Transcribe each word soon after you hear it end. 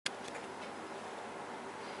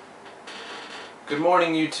Good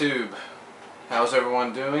morning, YouTube. How's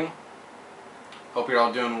everyone doing? Hope you're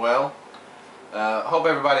all doing well. Hope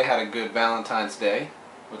everybody had a good Valentine's Day,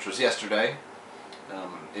 which was yesterday.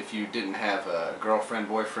 If you didn't have a girlfriend,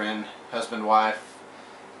 boyfriend, husband, wife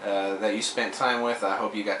that you spent time with, I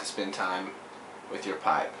hope you got to spend time with your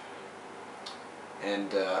pipe.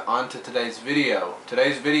 And on to today's video.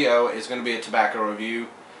 Today's video is going to be a tobacco review,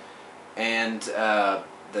 and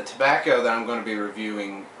the tobacco that I'm going to be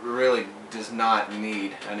reviewing really does not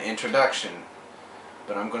need an introduction,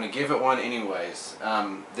 but I'm going to give it one anyways.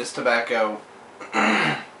 This tobacco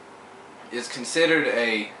is considered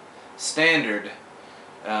a standard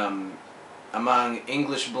among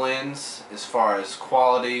English blends as far as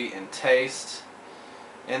quality and taste,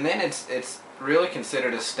 and then it's really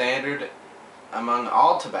considered a standard among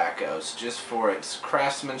all tobaccos just for its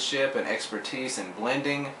craftsmanship and expertise in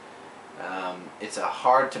blending. It's a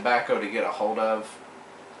hard tobacco to get a hold of,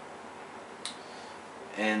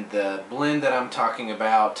 and the blend that I'm talking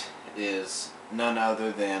about is none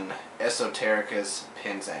other than Esoterica's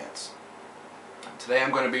Penzance. Today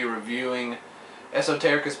I'm going to be reviewing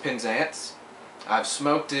Esoterica's Penzance. I've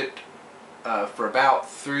smoked it for about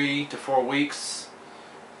 3 to 4 weeks.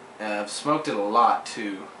 I've smoked it a lot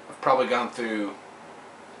too. I've probably gone through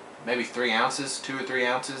maybe 3 ounces, 2 or 3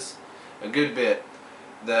 ounces, a good bit.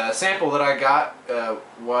 The sample that I got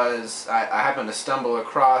was, I happened to stumble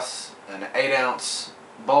across an 8-ounce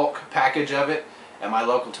bulk package of it at my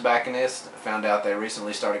local tobacconist. I found out they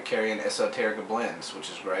recently started carrying Esoterica blends,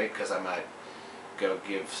 which is great because I might go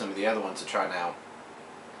give some of the other ones a try now.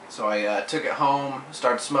 So I took it home,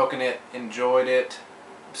 started smoking it, enjoyed it,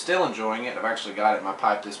 still enjoying it. I've actually got it in my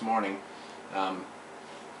pipe this morning. But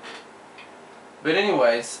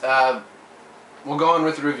anyways, we'll go on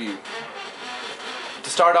with the review. To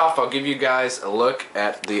start off, I'll give you guys a look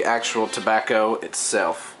at the actual tobacco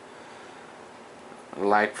itself. I'd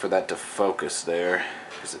like for that to focus there,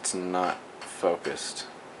 because it's not focused.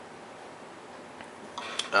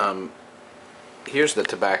 Here's the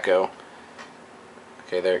tobacco.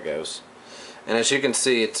 Okay, there it goes. And as you can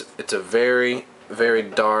see, it's a very, very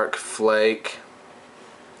dark flake.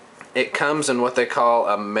 It comes in what they call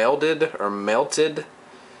a melded or melted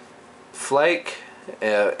flake.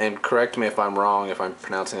 And correct me if I'm wrong, if I'm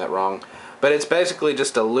pronouncing that wrong, but it's basically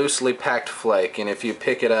just a loosely packed flake, and if you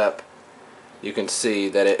pick it up you can see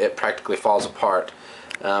that it practically falls apart.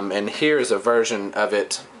 And here's a version of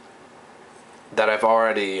it that I've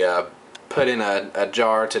already put in a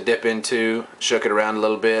jar to dip into, shook it around a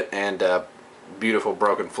little bit, and beautiful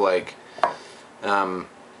broken flake. Let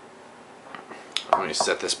me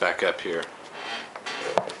set this back up here.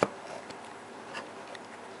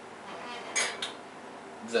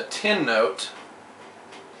 The tin note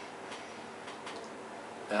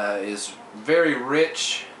is very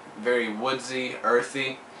rich, very woodsy,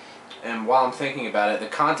 earthy, and while I'm thinking about it, the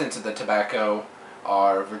contents of the tobacco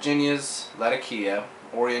are Virginias, Latakia,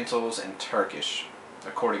 Orientals, and Turkish,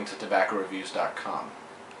 according to tobaccoreviews.com.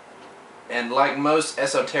 And like most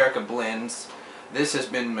Esoterica blends, this has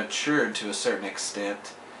been matured to a certain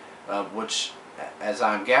extent, which, as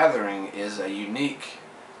I'm gathering, is a unique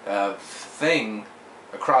thing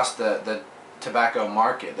across the tobacco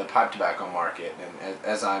market, the pipe tobacco market. And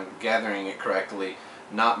as I'm gathering it correctly,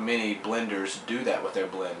 not many blenders do that with their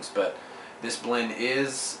blends, but this blend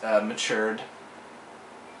is matured.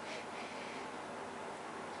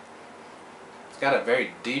 It's got a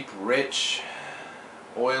very deep, rich,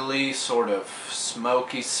 oily, sort of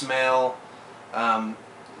smoky smell.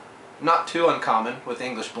 Not too uncommon with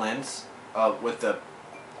English blends, with the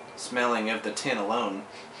smelling of the tin alone.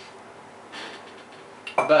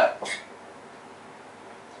 But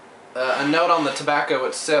a note on the tobacco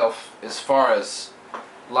itself, as far as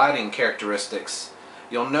lighting characteristics,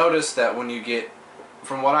 you'll notice that when you get,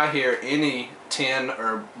 from what I hear, any tin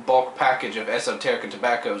or bulk package of Esoterica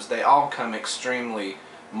tobaccos, they all come extremely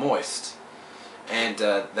moist, and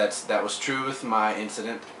that was true with my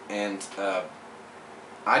incident. And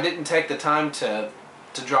I didn't take the time to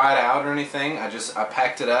dry it out or anything. I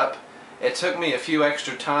packed it up. It took me a few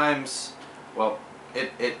extra times. Well,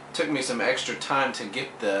 it took me some extra time to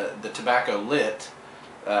get the tobacco lit.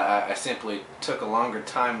 I simply took a longer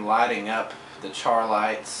time lighting up the char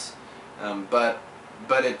lights, but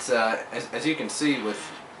it's as you can see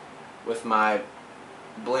with my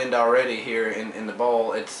blend already here in the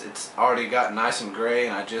bowl, it's already got nice and gray,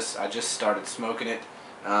 and I just started smoking it.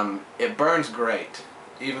 It burns great,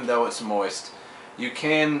 even though it's moist. You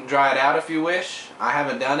can dry it out if you wish. I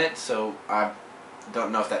haven't done it, so I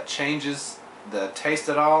don't know if that changes the taste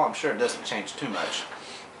at all. I'm sure it doesn't change too much,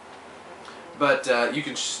 but you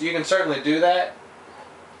can certainly do that.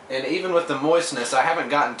 And even with the moistness, I haven't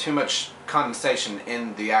gotten too much condensation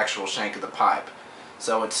in the actual shank of the pipe.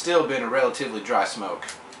 So it's still been a relatively dry smoke.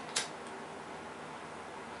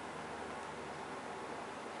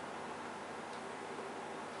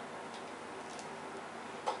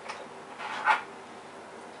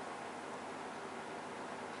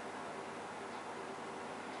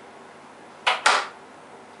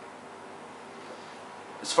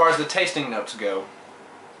 As far as the tasting notes go,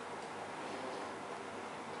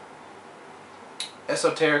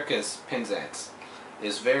 Esoterica's Penzance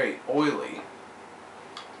is very oily,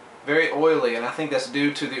 and I think that's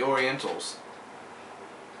due to the Orientals.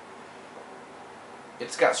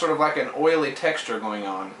 It's got sort of like an oily texture going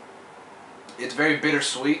on. It's very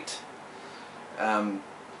bittersweet, and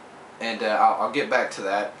I'll get back to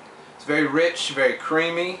that. It's very rich, very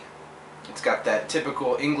creamy. It's got that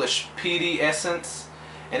typical English peaty essence,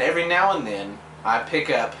 and every now and then I pick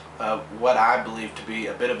up what I believe to be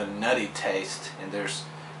a bit of a nutty taste. And there's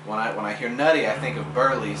when I hear nutty, I think of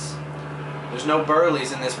burleys. There's no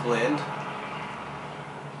burleys in this blend,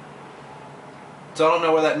 so I don't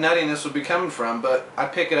know where that nuttiness would be coming from, but I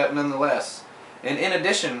pick it up nonetheless. And in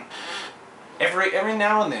addition, every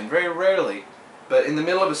now and then, very rarely, but in the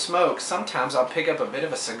middle of a smoke, sometimes I'll pick up a bit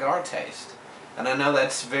of a cigar taste. And I know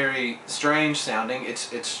that's very strange sounding.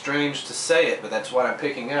 It's strange to say it, but that's what I'm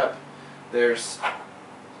picking up. There's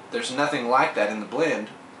nothing like that in the blend.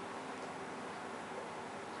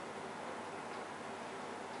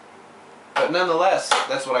 But nonetheless,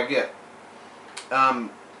 that's what I get.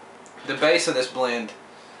 The base of this blend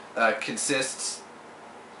consists,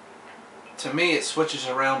 to me, it switches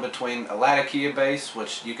around between a Latakia base,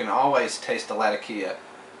 which you can always taste the Latakia,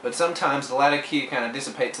 but sometimes the Latakia kind of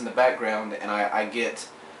dissipates in the background and I get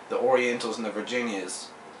the Orientals and the Virginias.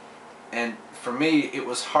 And for me, it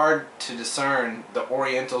was hard to discern the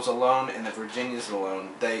Orientals alone and the Virginias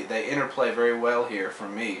alone. They interplay very well here for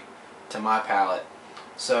me, to my palate.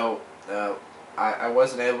 So I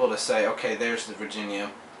wasn't able to say, okay, there's the Virginia,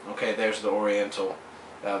 okay, there's the Oriental.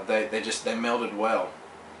 They melded well.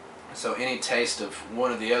 So any taste of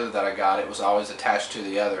one or the other that I got, it was always attached to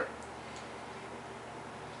the other.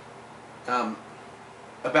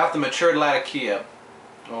 About the matured Latakia,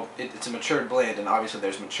 well, it's a matured blend, and obviously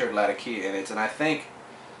there's matured Latakia in it, and I think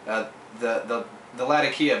the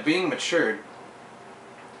Latakia being matured,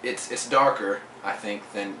 it's darker, I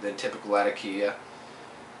think, than typical Latakia.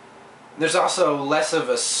 There's also less of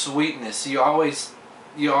a sweetness. You always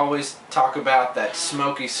talk about that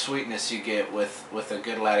smoky sweetness you get with a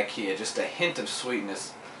good Latakia, just a hint of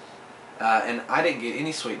sweetness. And I didn't get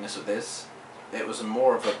any sweetness with this. It was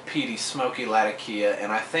more of a peaty, smoky Latakia, and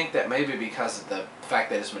I think that maybe because of the fact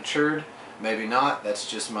that it's matured, maybe not. That's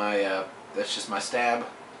just my stab.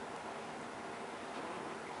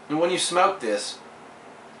 And when you smoke this,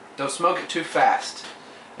 don't smoke it too fast,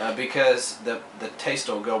 because the taste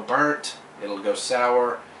will go burnt, it'll go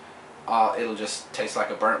sour, it'll just taste like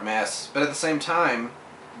a burnt mess. But at the same time,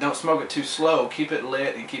 don't smoke it too slow. Keep it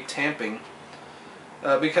lit and keep tamping.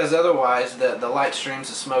 Because otherwise, the light streams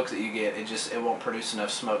of smoke that you get, it won't produce enough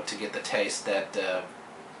smoke to get the taste that the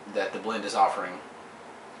blend is offering.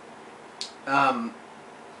 On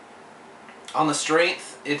the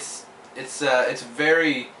strength, it's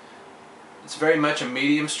very much a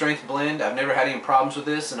medium strength blend. I've never had any problems with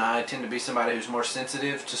this, and I tend to be somebody who's more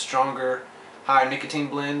sensitive to stronger, higher nicotine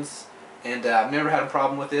blends, and I've never had a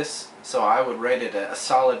problem with this, so I would rate it a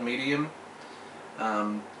solid medium.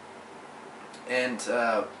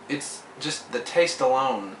 It's just the taste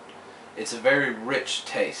alone. It's a very rich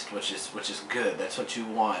taste, which is good. That's what you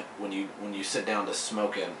want when you sit down to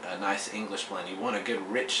smoke a nice English blend. You want a good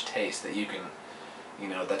rich taste that you can,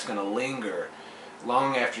 that's going to linger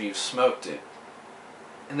long after you've smoked it.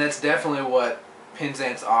 And that's definitely what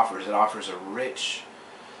Penzance offers. It offers a rich,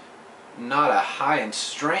 not a high in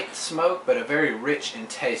strength smoke, but a very rich in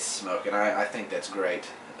taste smoke, and I think that's great.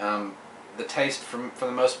 The taste, for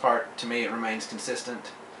the most part, to me, it remains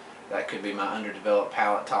consistent. That could be my underdeveloped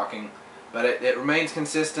palate talking, but it remains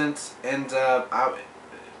consistent. And to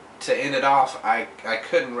end it off, I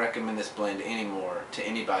couldn't recommend this blend anymore to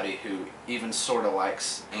anybody who even sort of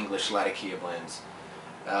likes English Latakia blends.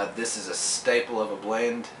 This is a staple of a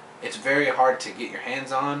blend. It's very hard to get your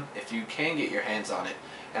hands on, if you can get your hands on it.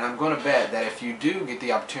 And I'm going to bet that if you do get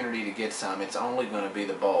the opportunity to get some, it's only going to be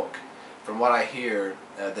the bulk. From what I hear,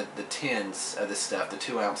 the tins of this stuff, the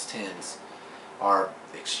 2-ounce tins, are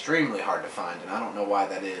extremely hard to find, and I don't know why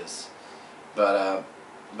that is. But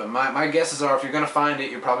my guesses are, if you're going to find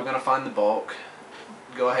it, you're probably going to find the bulk.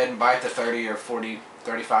 Go ahead and bite the $30 or $40,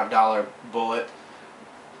 $35 bullet.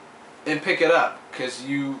 and pick it up, because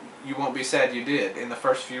you won't be sad you did. In the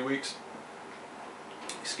first few weeks,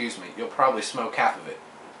 excuse me, you'll probably smoke half of it.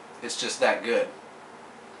 It's just that good.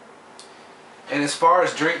 And as far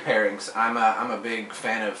as drink pairings, I'm a big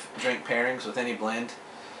fan of drink pairings with any blend.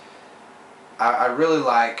 I really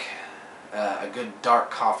like a good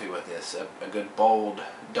dark coffee with this, a good bold,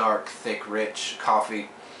 dark, thick, rich coffee,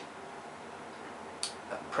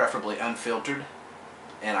 preferably unfiltered.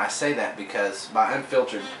 And I say that because by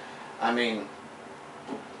unfiltered, I mean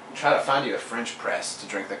try to find you a French press to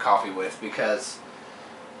drink the coffee with, because,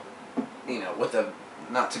 you know, with the,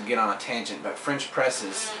 not to get on a tangent, but French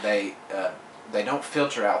presses, they don't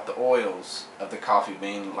filter out the oils of the coffee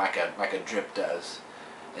bean like a drip does.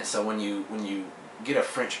 And so when you get a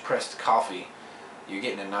French pressed coffee, you're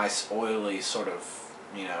getting a nice oily sort of,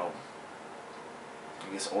 you know,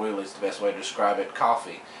 I guess oily is the best way to describe it,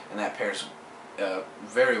 coffee, and that pairs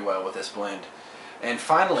very well with this blend. And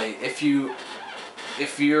finally, if you're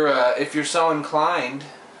so inclined,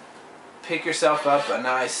 pick yourself up a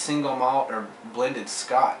nice single malt or blended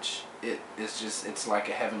Scotch. It's like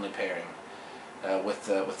a heavenly pairing with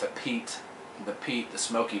the peat, the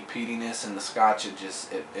smoky peatiness, and the Scotch.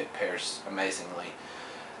 It pairs amazingly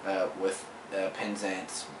with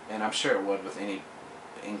Penzance, and I'm sure it would with any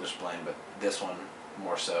English blend, but this one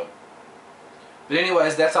more so. But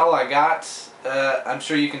anyways, that's all I got. I'm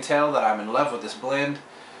sure you can tell that I'm in love with this blend.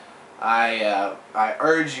 I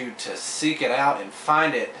urge you to seek it out and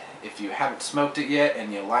find it if you haven't smoked it yet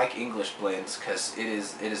and you like English blends, because it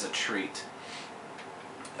is a treat.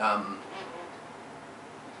 I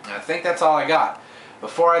think that's all I got.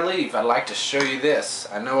 Before I leave, I'd like to show you this.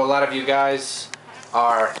 I know a lot of you guys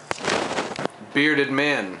are bearded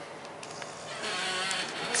men,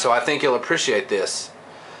 so I think you'll appreciate this.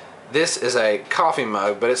 This is a coffee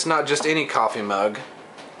mug, but it's not just any coffee mug.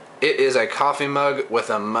 It is a coffee mug with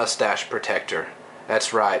a mustache protector.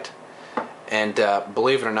 That's right. And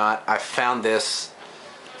believe it or not, I found this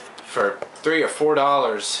for $3 or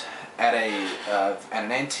 $4 at a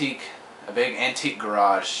big antique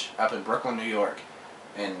garage up in Brooklyn, New York,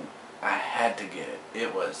 and I had to get it.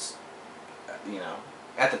 It was, you know,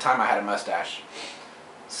 at the time I had a mustache,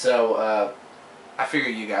 so I figure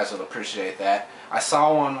you guys will appreciate that. I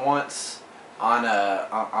saw one once on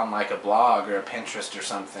like a blog or a Pinterest or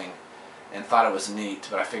something, and thought it was neat,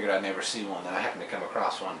 but I figured I'd never see one, and I happened to come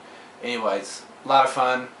across one. Anyways, a lot of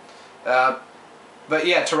fun. But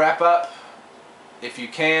yeah, to wrap up, if you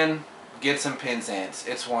can, get some Penzance.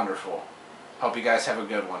 It's wonderful. Hope you guys have a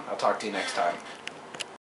good one. I'll talk to you next time.